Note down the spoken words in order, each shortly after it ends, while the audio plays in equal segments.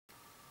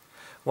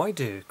Why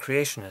do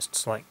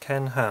creationists like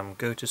Ken Ham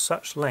go to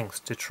such lengths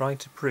to try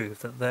to prove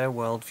that their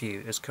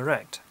worldview is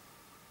correct?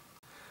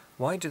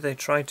 Why do they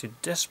try to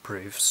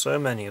disprove so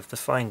many of the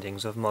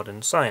findings of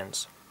modern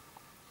science?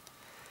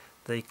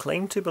 They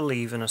claim to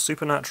believe in a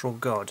supernatural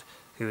God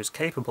who is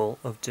capable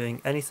of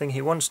doing anything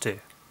he wants to.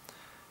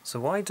 So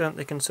why don't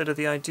they consider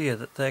the idea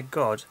that their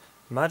God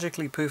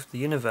magically poofed the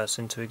universe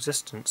into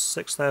existence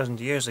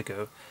 6,000 years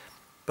ago,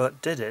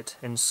 but did it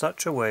in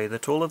such a way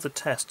that all of the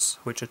tests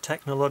which a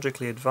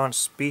technologically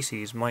advanced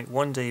species might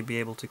one day be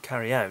able to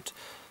carry out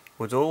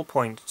would all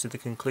point to the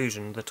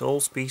conclusion that all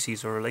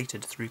species are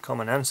related through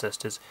common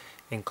ancestors,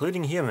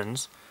 including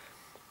humans,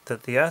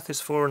 that the Earth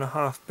is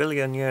 4.5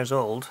 billion years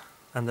old,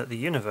 and that the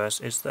universe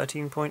is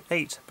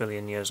 13.8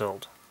 billion years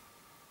old?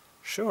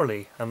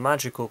 Surely a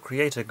magical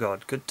creator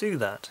god could do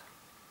that.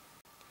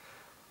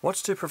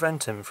 What's to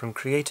prevent him from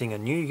creating a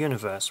new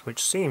universe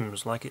which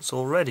seems like it's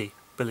already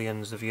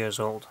billions of years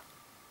old?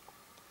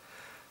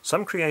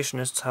 Some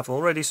creationists have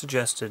already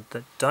suggested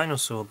that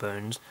dinosaur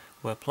bones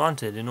were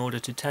planted in order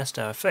to test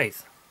our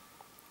faith.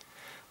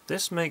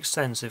 This makes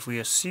sense if we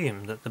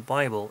assume that the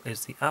Bible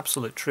is the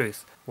absolute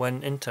truth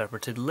when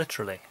interpreted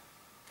literally.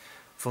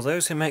 For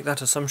those who make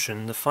that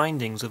assumption, the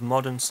findings of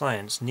modern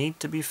science need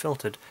to be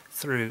filtered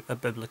through a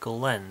biblical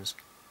lens.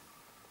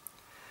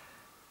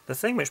 The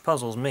thing which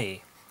puzzles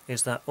me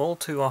is that all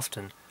too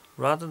often,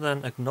 rather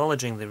than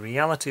acknowledging the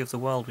reality of the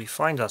world we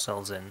find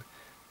ourselves in,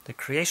 the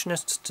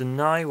creationists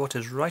deny what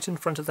is right in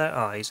front of their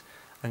eyes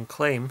and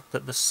claim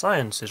that the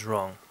science is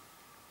wrong.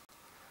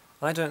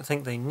 I don't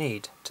think they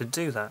need to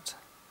do that.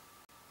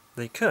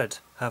 They could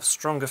have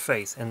stronger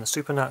faith in the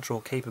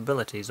supernatural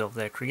capabilities of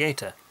their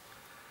Creator.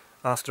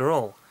 After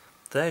all,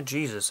 their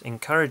Jesus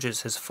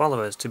encourages his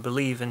followers to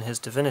believe in his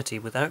divinity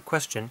without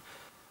question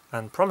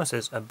and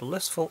promises a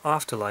blissful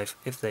afterlife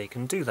if they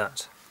can do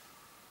that.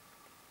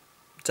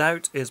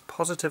 Doubt is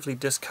positively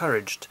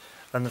discouraged,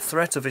 and the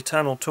threat of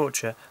eternal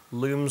torture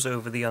looms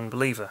over the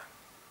unbeliever.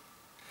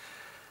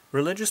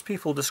 Religious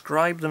people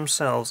describe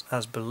themselves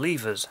as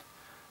believers,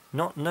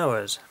 not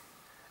knowers,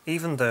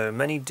 even though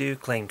many do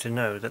claim to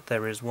know that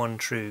there is one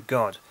true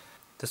God,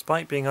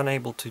 despite being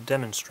unable to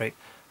demonstrate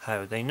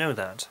how they know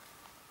that.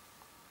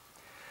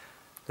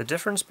 The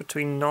difference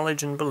between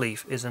knowledge and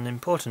belief is an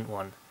important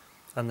one,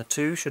 and the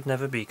two should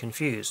never be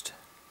confused.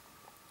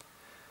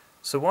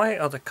 So why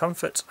are the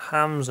Comforts,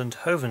 Hams and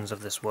Hovinds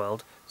of this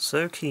world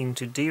so keen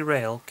to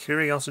derail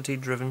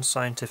curiosity-driven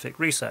scientific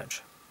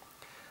research?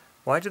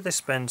 Why do they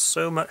spend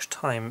so much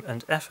time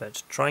and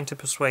effort trying to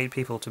persuade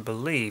people to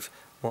believe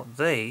what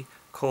they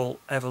call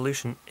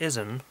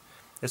evolutionism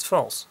is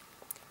false,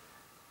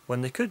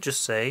 when they could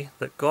just say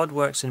that God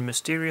works in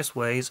mysterious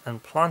ways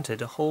and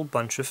planted a whole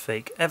bunch of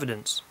fake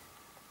evidence?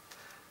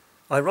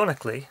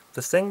 Ironically,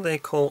 the thing they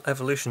call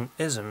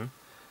evolutionism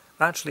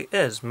actually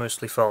is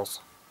mostly false.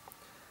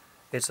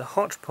 It's a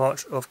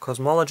hodgepodge of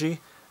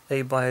cosmology,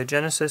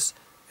 abiogenesis,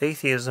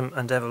 atheism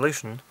and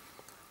evolution,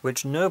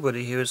 which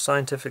nobody who is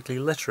scientifically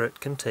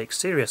literate can take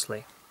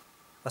seriously.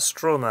 A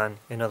straw man,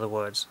 in other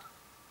words.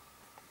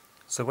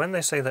 So when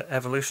they say that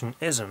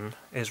evolutionism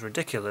is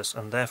ridiculous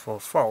and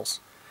therefore false,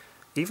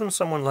 even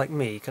someone like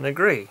me can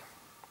agree.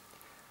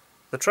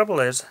 The trouble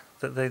is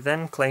that they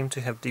then claim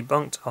to have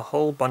debunked a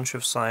whole bunch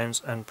of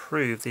science and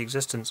proved the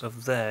existence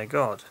of their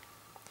God.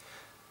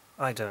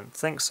 I don't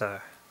think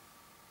so.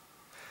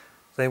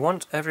 They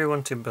want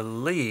everyone to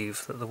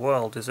believe that the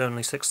world is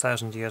only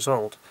 6,000 years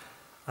old,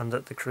 and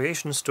that the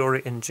creation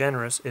story in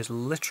Genesis is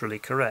literally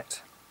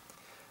correct.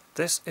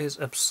 This is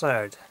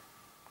absurd.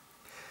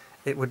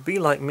 It would be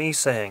like me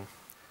saying,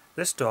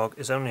 this dog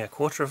is only a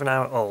quarter of an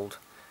hour old,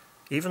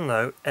 even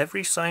though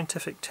every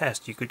scientific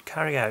test you could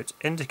carry out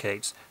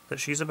indicates that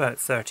she's about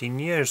 13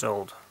 years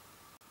old.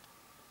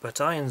 But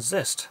I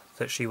insist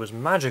that she was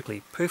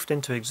magically poofed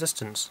into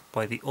existence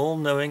by the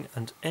all-knowing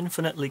and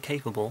infinitely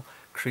capable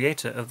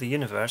Creator of the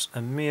universe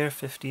a mere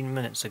 15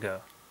 minutes ago.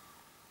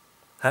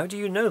 How do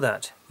you know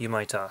that, you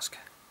might ask?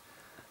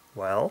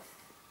 Well,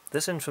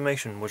 this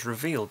information was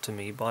revealed to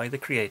me by the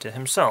Creator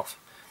himself,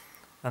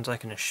 and I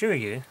can assure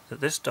you that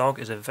this dog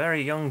is a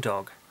very young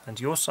dog, and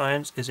your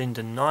science is in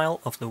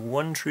denial of the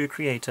one true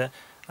Creator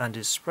and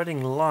is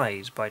spreading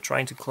lies by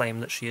trying to claim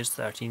that she is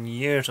 13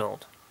 years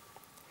old.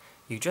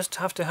 You just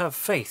have to have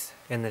faith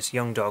in this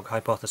young dog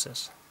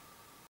hypothesis.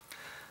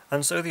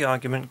 And so the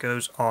argument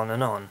goes on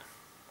and on.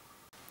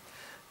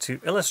 To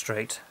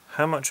illustrate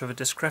how much of a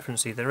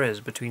discrepancy there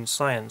is between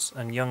science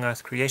and young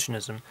Earth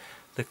creationism,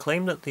 the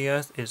claim that the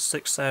Earth is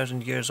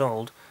 6,000 years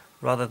old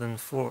rather than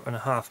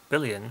 4.5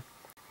 billion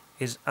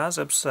is as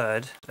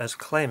absurd as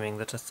claiming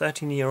that a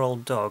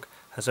 13-year-old dog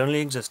has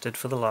only existed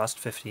for the last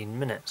 15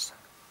 minutes.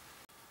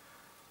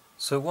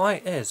 So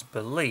why is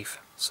belief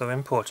so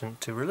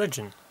important to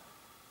religion?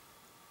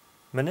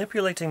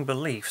 Manipulating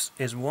beliefs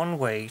is one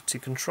way to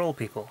control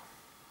people.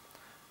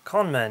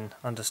 Con men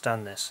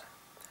understand this.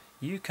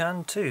 You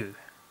can too.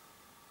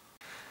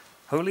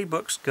 Holy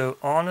books go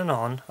on and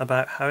on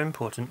about how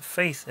important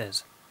faith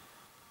is.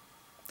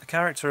 The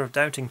character of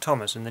doubting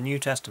Thomas in the New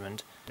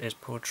Testament is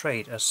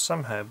portrayed as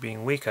somehow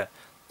being weaker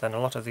than a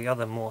lot of the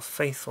other more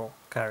faithful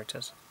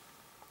characters.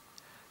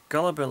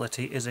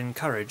 Gullibility is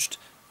encouraged,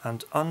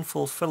 and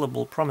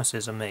unfulfillable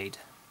promises are made.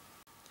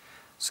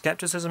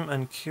 Skepticism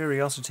and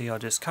curiosity are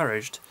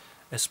discouraged,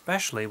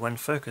 especially when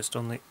focused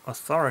on the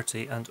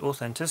authority and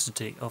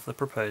authenticity of the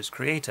proposed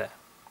creator.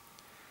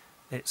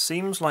 It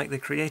seems like the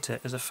creator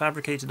is a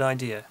fabricated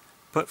idea,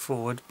 put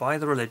forward by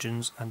the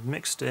religions and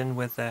mixed in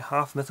with their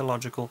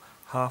half-mythological,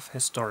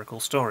 half-historical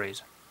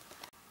stories.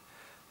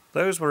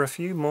 Those were a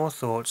few more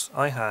thoughts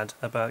I had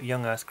about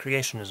young Earth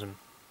creationism.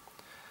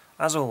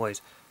 As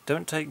always,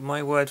 don't take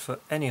my word for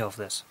any of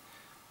this.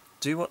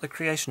 Do what the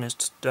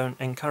creationists don't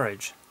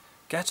encourage.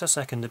 Get a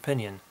second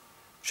opinion.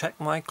 Check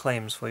my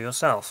claims for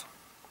yourself.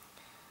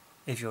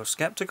 If you're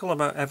skeptical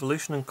about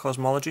evolution and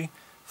cosmology,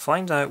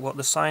 find out what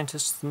the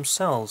scientists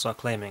themselves are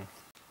claiming,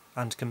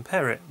 and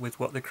compare it with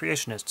what the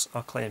creationists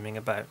are claiming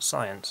about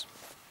science.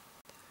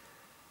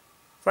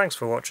 Thanks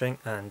for watching,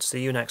 and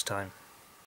see you next time.